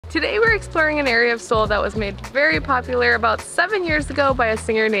Today we're exploring an area of Seoul that was made very popular about 7 years ago by a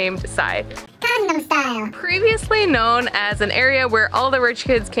singer named Psy. Gangnam Style. Previously known as an area where all the rich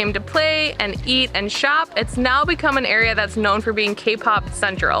kids came to play and eat and shop, it's now become an area that's known for being K-pop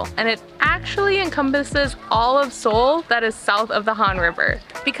central, and it actually encompasses all of Seoul that is south of the Han River.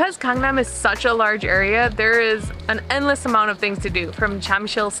 Because Gangnam is such a large area, there is an endless amount of things to do, from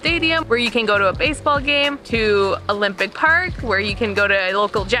Jamsil Stadium, where you can go to a baseball game, to Olympic Park, where you can go to a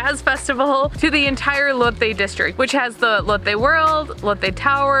local jazz festival, to the entire Lotte district, which has the Lotte World, Lotte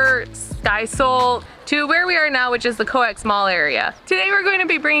Tower, Sky Seoul, to where we are now, which is the Coex Mall area. Today we're going to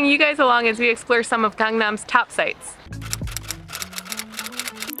be bringing you guys along as we explore some of Gangnam's top sites.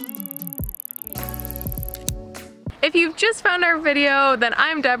 If you've just found our video, then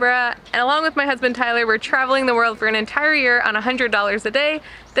I'm Deborah, and along with my husband Tyler, we're traveling the world for an entire year on $100 a day.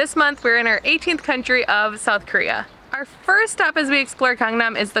 This month we're in our 18th country of South Korea. Our first stop as we explore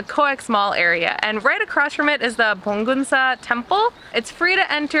Gangnam is the Coex Mall area, and right across from it is the Bongeunsa Temple. It's free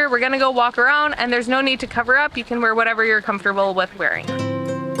to enter, we're gonna go walk around, and there's no need to cover up. You can wear whatever you're comfortable with wearing.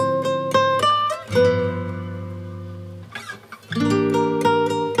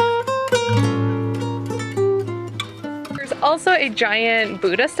 Also a giant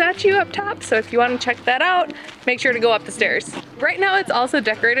Buddha statue up top, so if you want to check that out, make sure to go up the stairs. Right now it's also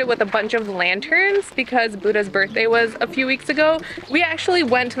decorated with a bunch of lanterns because Buddha's birthday was a few weeks ago. We actually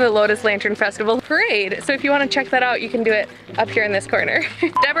went to the Lotus Lantern Festival parade, so if you want to check that out, you can do it up here in this corner.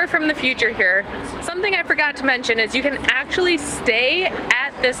 Deborah from the future here. Something I forgot to mention is you can actually stay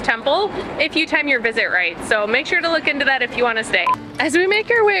at this temple if you time your visit right, so make sure to look into that if you want to stay. As we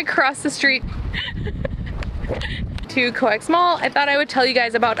make our way across the street to Coex Mall, I thought I would tell you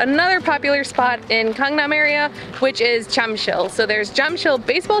guys about another popular spot in Gangnam area, which is Jamsil. So there's Jamsil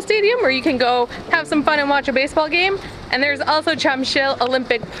Baseball Stadium where you can go have some fun and watch a baseball game, and there's also Jamsil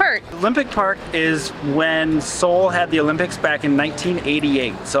Olympic Park. Olympic Park is when Seoul had the Olympics back in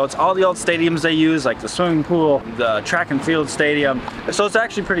 1988. So it's all the old stadiums they use, like the swimming pool, the track and field stadium. So it's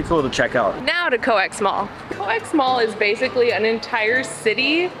actually pretty cool to check out. Now to Coex Mall. Coex Mall is basically an entire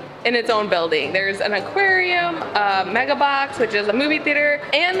city in its own building. There's an aquarium, a mega box, which is a movie theater,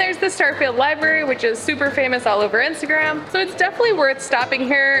 and there's the Starfield library, which is super famous all over Instagram. So it's definitely worth stopping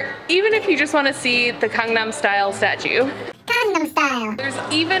here, even if you just want to see the Gangnam style statue. Gangnam Style. There's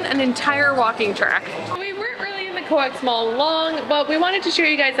even an entire walking track. We weren't really in the Coex Mall long, but we wanted to show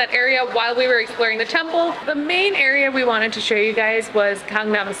you guys that area while we were exploring the temple. The main area we wanted to show you guys was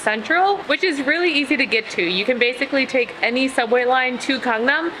Gangnam Central, which is really easy to get to. You can basically take any subway line to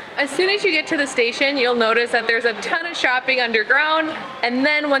Gangnam. As soon as you get to the station, you'll notice that there's a ton of shopping underground, and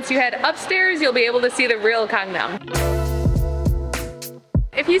then once you head upstairs, you'll be able to see the real Gangnam.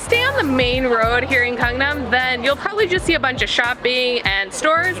 If you stay on the main road here in Gangnam, then you'll probably just see a bunch of shopping and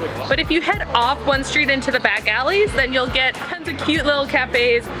stores, but if you head off one street into the back alleys, then you'll get tons of cute little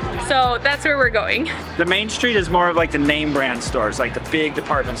cafes, so that's where we're going. The main street is more of like the name brand stores, like the big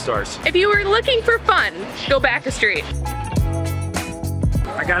department stores. If you were looking for fun, go back a street.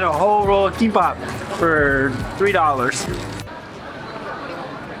 I got a whole roll of kimbap for $3.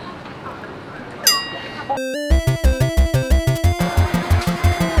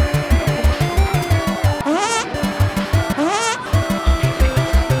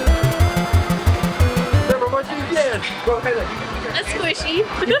 A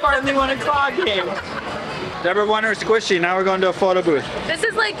squishy. You finally won a claw game. Deborah won her squishy, now we're going to a photo booth. This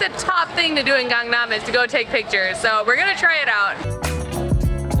is like the top thing to do in Gangnam is to go take pictures, so we're gonna try it out.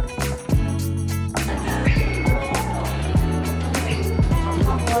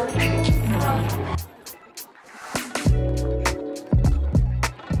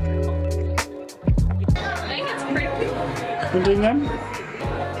 I think it's pretty You doing them?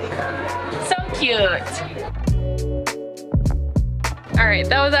 so cute. Alright,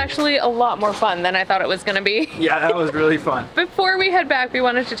 that was actually a lot more fun than I thought it was gonna be. Yeah, that was really fun. Before we head back, we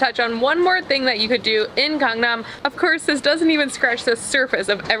wanted to touch on one more thing that you could do in Gangnam. Of course, this doesn't even scratch the surface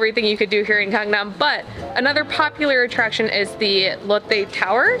of everything you could do here in Gangnam, but another popular attraction is the Lotte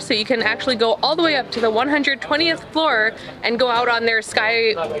Tower. So you can actually go all the way up to the 120th floor and go out on their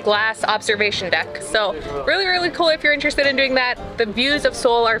sky glass observation deck. So really, really cool if you're interested in doing that. The views of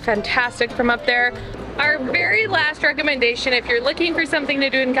Seoul are fantastic from up there. Our very last recommendation, if you're looking for something to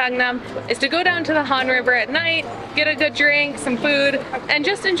do in Gangnam, is to go down to the Han River at night, get a good drink, some food, and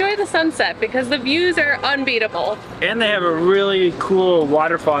just enjoy the sunset because the views are unbeatable. And they have a really cool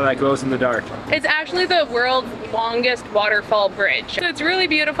waterfall that glows in the dark. It's actually the world's longest waterfall bridge. So it's really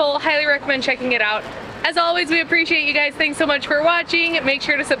beautiful. Highly recommend checking it out. As always, we appreciate you guys. Thanks so much for watching. Make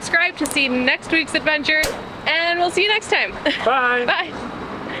sure to subscribe to see next week's adventure, and we'll see you next time. Bye. Bye.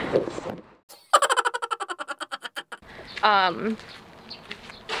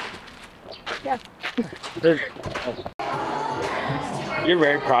 Yeah. You're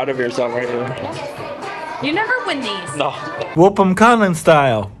very proud of yourself right here. You never win these. No. Whoop'em Gangnam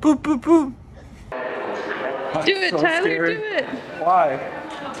style. Boop, boop, boop. Do it, so Tyler, scary. do it. Why?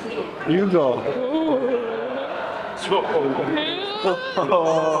 You go.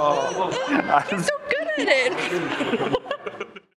 I'm so good at it.